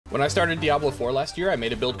When I started Diablo 4 last year, I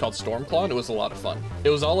made a build called Stormclaw and it was a lot of fun. It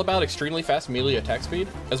was all about extremely fast melee attack speed,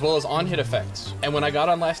 as well as on-hit effects. And when I got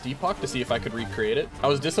on Last Epoch to see if I could recreate it, I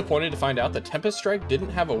was disappointed to find out that Tempest Strike didn't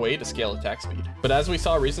have a way to scale attack speed. But as we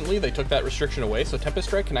saw recently, they took that restriction away, so Tempest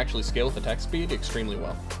Strike can actually scale with attack speed extremely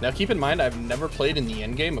well. Now keep in mind, I've never played in the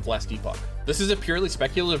endgame of Last Epoch. This is a purely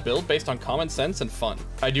speculative build based on common sense and fun.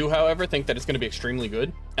 I do, however, think that it's going to be extremely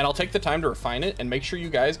good, and I'll take the time to refine it and make sure you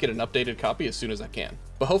guys get an updated copy as soon as I can.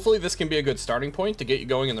 But hopefully this can be a good starting point to get you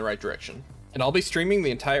going in the right direction. And I'll be streaming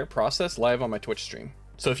the entire process live on my Twitch stream.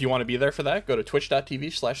 So if you want to be there for that, go to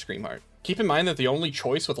twitch.tv/screamheart. Keep in mind that the only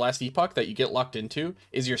choice with Last Epoch that you get locked into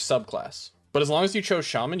is your subclass. But as long as you chose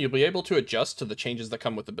Shaman, you'll be able to adjust to the changes that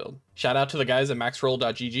come with the build. Shout out to the guys at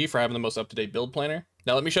maxroll.gg for having the most up-to-date build planner.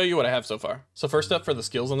 Now let me show you what I have so far. So first up for the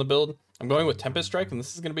skills on the build, I'm going with Tempest Strike, and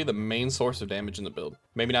this is going to be the main source of damage in the build.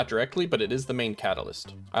 Maybe not directly, but it is the main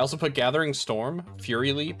catalyst. I also put Gathering Storm,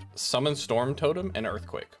 Fury Leap, Summon Storm Totem, and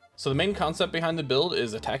Earthquake. So the main concept behind the build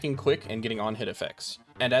is attacking quick and getting on-hit effects.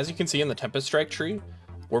 And as you can see in the Tempest Strike tree,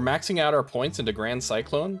 we're maxing out our points into Grand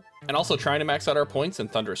Cyclone, and also trying to max out our points in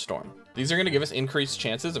Thunderous Storm. These are going to give us increased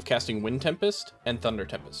chances of casting Wind Tempest and Thunder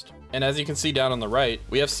Tempest. And as you can see down on the right,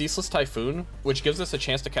 we have Ceaseless Typhoon, which gives us a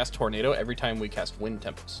chance to cast Tornado every time we cast Wind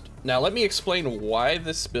Tempest. Now let me explain why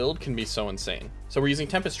this build can be so insane. So we're using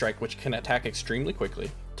Tempest Strike, which can attack extremely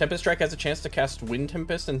quickly. Tempest Strike has a chance to cast Wind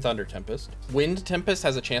Tempest and Thunder Tempest. Wind Tempest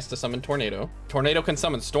has a chance to summon Tornado. Tornado can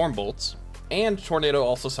summon Storm Bolts, and Tornado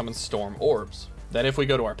also summons Storm Orbs. Then if we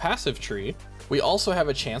go to our passive tree, we also have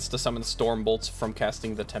a chance to summon Storm Bolts from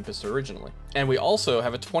casting the Tempest originally. And we also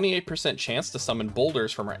have a 28% chance to summon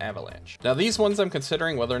Boulders from our Avalanche. Now these ones I'm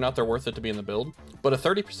considering whether or not they're worth it to be in the build, but a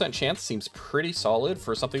 30% chance seems pretty solid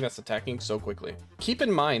for something that's attacking so quickly. Keep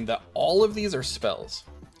in mind that all of these are spells.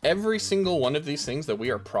 Every single one of these things that we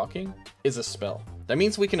are proccing is a spell. That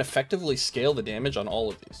means we can effectively scale the damage on all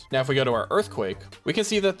of these. Now, if we go to our Earthquake, we can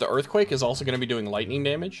see that the Earthquake is also going to be doing lightning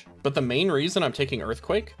damage, but the main reason I'm taking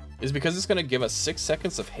Earthquake is because it's going to give us 6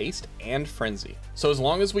 seconds of haste and frenzy. So as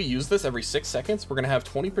long as we use this every 6 seconds, we're going to have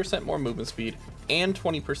 20% more movement speed and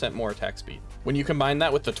 20% more attack speed. When you combine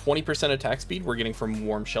that with the 20% attack speed we're getting from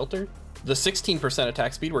Warm Shelter, the 16%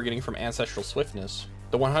 attack speed we're getting from Ancestral Swiftness,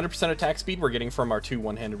 the 100% attack speed we're getting from our 2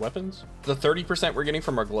 one-handed weapons, the 30% we're getting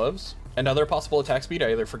from our gloves, and other possible attack speed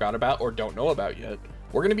I either forgot about or don't know about yet,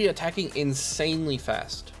 we're going to be attacking insanely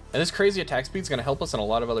fast. And this crazy attack speed is going to help us in a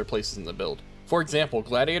lot of other places in the build. For example,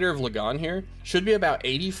 Gladiator of Lagan here should be about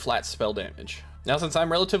 80 flat spell damage. Now since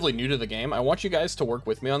I'm relatively new to the game, I want you guys to work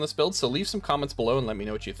with me on this build, so leave some comments below and let me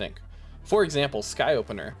know what you think. For example, Sky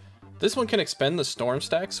Opener. This one can expend the Storm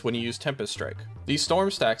stacks when you use Tempest Strike. These Storm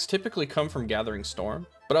stacks typically come from Gathering Storm,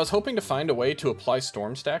 but I was hoping to find a way to apply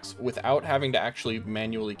Storm stacks without having to actually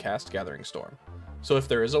manually cast Gathering Storm. So if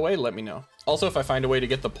there is a way, let me know. Also, if I find a way to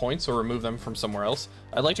get the points or remove them from somewhere else,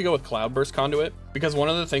 I'd like to go with Cloudburst Conduit, because one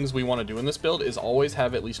of the things we want to do in this build is always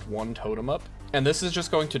have at least one totem up, and this is just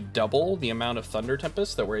going to double the amount of Thunder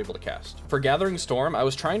Tempest that we're able to cast. For Gathering Storm, I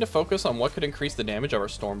was trying to focus on what could increase the damage of our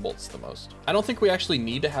Storm Bolts the most. I don't think we actually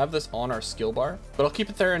need to have this on our skill bar, but I'll keep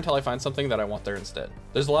it there until I find something that I want there instead.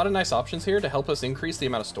 There's a lot of nice options here to help us increase the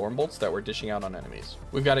amount of Storm Bolts that we're dishing out on enemies.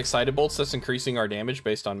 We've got Excited Bolts that's increasing our damage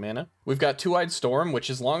based on mana. We've got Two-Eyed Storm, which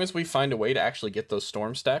as long as we find a way to actually get those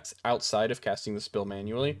Storm stacks outside of casting the spell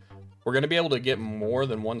manually, we're going to be able to get more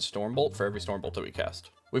than one Storm Bolt for every Storm Bolt that we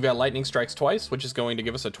cast. We've got Lightning Strikes Twice, which is going to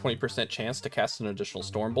give us a 20% chance to cast an additional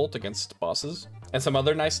Storm Bolt against bosses, and some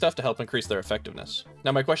other nice stuff to help increase their effectiveness.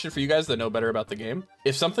 Now my question for you guys that know better about the game,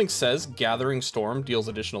 if something says Gathering Storm deals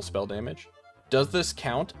additional spell damage, does this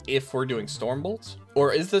count if we're doing Storm Bolts?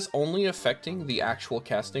 Or is this only affecting the actual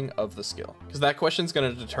casting of the skill? Because that question is going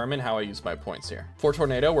to determine how I use my points here. For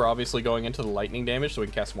Tornado, we're obviously going into the lightning damage so we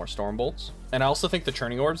can cast more Storm Bolts. And I also think the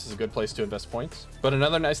Churning Orbs is a good place to invest points. But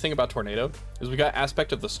another nice thing about Tornado is we got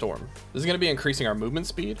Aspect of the Storm. This is going to be increasing our movement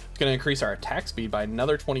speed. It's going to increase our attack speed by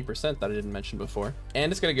another 20% that I didn't mention before. And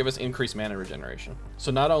it's going to give us increased mana regeneration.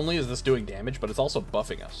 So not only is this doing damage, but it's also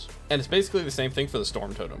buffing us. And it's basically the same thing for the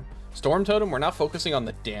Storm Totem. Storm Totem, we're not focusing on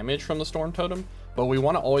the damage from the Storm Totem, but we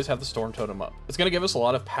want to always have the Storm Totem up. It's going to give us a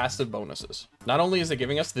lot of passive bonuses. Not only is it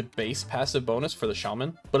giving us the base passive bonus for the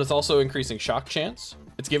Shaman, but it's also increasing shock chance.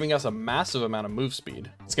 It's giving us a massive amount of move speed.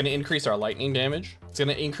 It's going to increase our lightning damage. It's going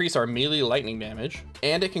to increase our melee lightning damage,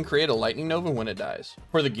 and it can create a lightning nova when it dies.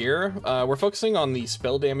 For the gear, we're focusing on the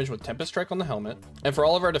spell damage with Tempest Strike on the helmet, and for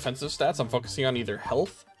all of our defensive stats, I'm focusing on either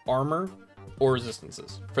health, armor, or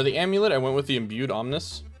resistances. For the amulet, I went with the Imbued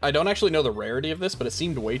Omnis. I don't actually know the rarity of this, but it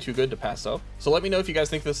seemed way too good to pass up. So let me know if you guys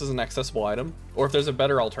think this is an accessible item, or if there's a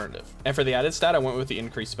better alternative. And for the added stat, I went with the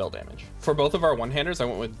increased spell damage. For both of our one-handers, I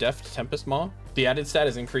went with Deft Tempest Maw. The added stat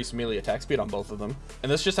is increased melee attack speed on both of them,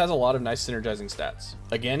 and this just has a lot of nice synergizing stats.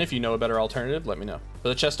 Again, if you know a better alternative, let me know. For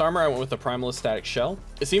the chest armor, I went with the Primalist Static Shell.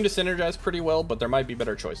 It seemed to synergize pretty well, but there might be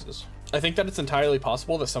better choices. I think that it's entirely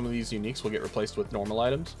possible that some of these uniques will get replaced with normal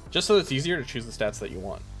items, just so it's easier to choose the stats that you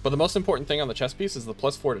want. But the most important thing on the chest piece is the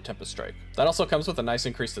 +4 to Tempest Strike. That also comes with a nice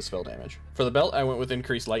increase to spell damage. For the belt, I went with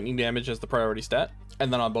increased lightning damage as the priority stat,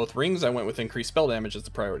 and then on both rings, I went with increased spell damage as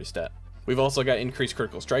the priority stat. We've also got increased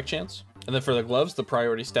critical strike chance, and then for the gloves, the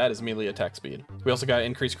priority stat is melee attack speed. We also got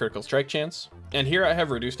increased critical strike chance, and here I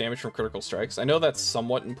have reduced damage from critical strikes. I know that's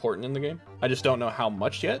somewhat important in the game. I just don't know how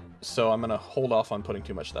much yet, so I'm gonna hold off on putting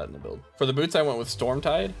too much of that in the build. For the boots, I went with Storm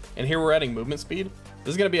Tide, and here we're adding movement speed.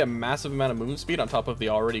 This is gonna be a massive amount of movement speed on top of the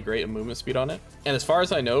already great movement speed on it. And as far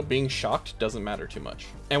as I know, being shocked doesn't matter too much.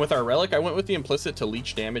 And with our relic, I went with the implicit to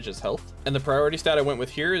leech damage as health. And the priority stat I went with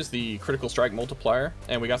here is the critical strike multiplier,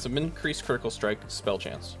 and we got some increased critical strike spell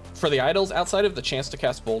chance. For the idols, outside of the chance to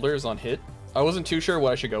cast boulders on hit, I wasn't too sure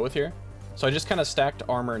what I should go with here. So I just kind of stacked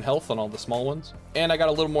armor and health on all the small ones. And I got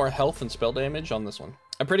a little more health and spell damage on this one.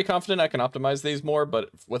 I'm pretty confident I can optimize these more, but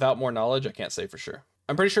without more knowledge, I can't say for sure.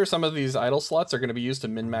 I'm pretty sure some of these idle slots are going to be used to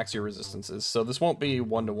min-max your resistances, so this won't be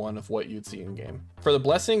one-to-one of what you'd see in game. For the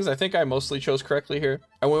blessings, I think I mostly chose correctly here.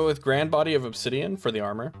 I went with Grand Body of Obsidian for the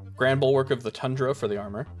armor, Grand Bulwark of the Tundra for the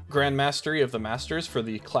armor, Grand Mastery of the Masters for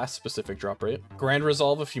the class-specific drop rate, Grand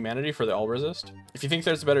Resolve of Humanity for the all resist. If you think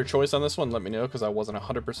there's a better choice on this one, let me know, because I wasn't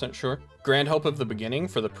 100% sure. Grand Hope of the Beginning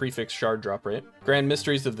for the prefix shard drop rate, Grand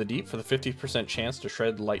Mysteries of the Deep for the 50% chance to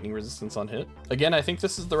shred lightning resistance on hit. Again, I think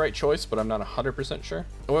this is the right choice, but I'm not 100% sure.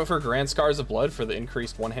 I went for Grand Scars of Blood for the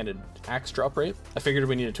increased one-handed axe drop rate. I figured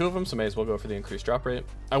we needed 2 of them, so may as well go for the increased drop rate.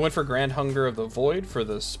 I went for Grand Hunger of the Void for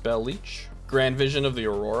the spell leech. Grand Vision of the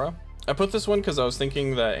Aurora. I put this one because I was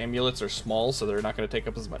thinking that amulets are small, so they're not going to take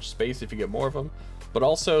up as much space if you get more of them. But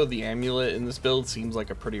also, the amulet in this build seems like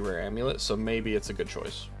a pretty rare amulet, so maybe it's a good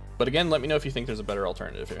choice. But again, let me know if you think there's a better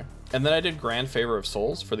alternative here. And then I did Grand Favor of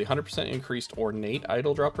Souls for the 100% increased Ornate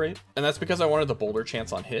idol drop rate. And that's because I wanted the boulder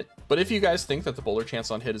chance on hit. But if you guys think that the boulder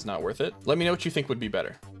chance on hit is not worth it, let me know what you think would be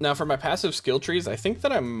better. Now for my passive skill trees, I think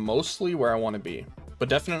that I'm mostly where I want to be. But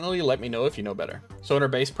definitely let me know if you know better. So in our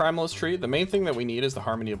base Primalist tree, the main thing that we need is the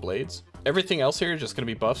Harmony of Blades. Everything else here is just going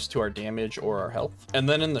to be buffs to our damage or our health. And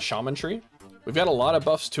then in the Shaman tree, we've got a lot of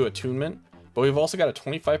buffs to attunement, but we've also got a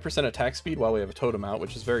 25% attack speed while we have a totem out,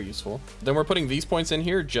 which is very useful. Then we're putting these points in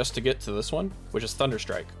here just to get to this one, which is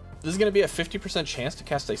Thunderstrike. This is going to be a 50% chance to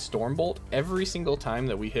cast a Storm Bolt every single time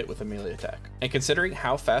that we hit with a melee attack. And considering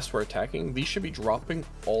how fast we're attacking, these should be dropping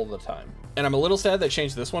all the time. And I'm a little sad they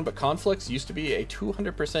changed this one, but Conflicts used to be a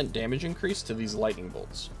 200% damage increase to these lightning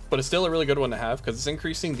bolts. But it's still a really good one to have because it's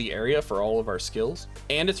increasing the area for all of our skills,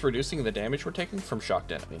 and it's reducing the damage we're taking from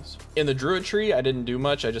shocked enemies. In the Druid tree, I didn't do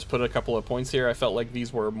much. I just put a couple of points here. I felt like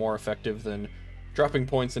these were more effective than dropping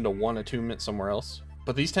points into one attunement somewhere else.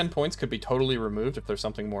 But these 10 points could be totally removed if there's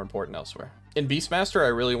something more important elsewhere. In Beastmaster, I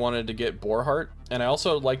really wanted to get Boarheart, and I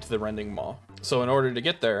also liked the Rending Maw. So in order to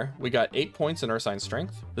get there, we got 8 points in Ursine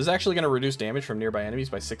Strength. This is actually going to reduce damage from nearby enemies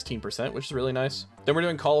by 16%, which is really nice. Then we're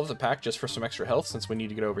doing Call of the Pack just for some extra health since we need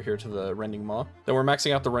to get over here to the Rending Maw. Then we're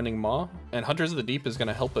maxing out the Rending Maw, and Hunters of the Deep is going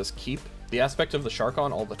to help us keep the aspect of the Shark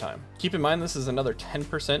on all the time. Keep in mind this is another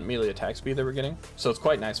 10% melee attack speed that we're getting, so it's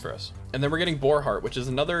quite nice for us. And then we're getting Boarheart, which is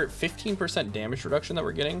another 15% damage reduction that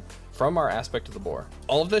we're getting from our aspect of the boar.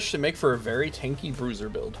 All of this should make for a very tanky Bruiser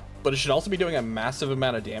build, but it should also be doing a massive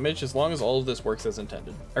amount of damage as long as all of this works as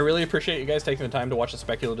intended. I really appreciate you guys taking the time to watch a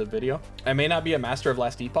speculative video. I may not be a master of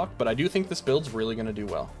Last Epoch, but I do think this build's really going to do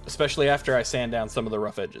well, especially after I sand down some of the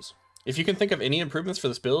rough edges. If you can think of any improvements for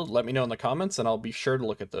this build, let me know in the comments and I'll be sure to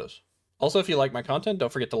look at those. Also, if you like my content,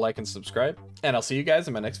 don't forget to like and subscribe, and I'll see you guys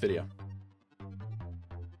in my next video.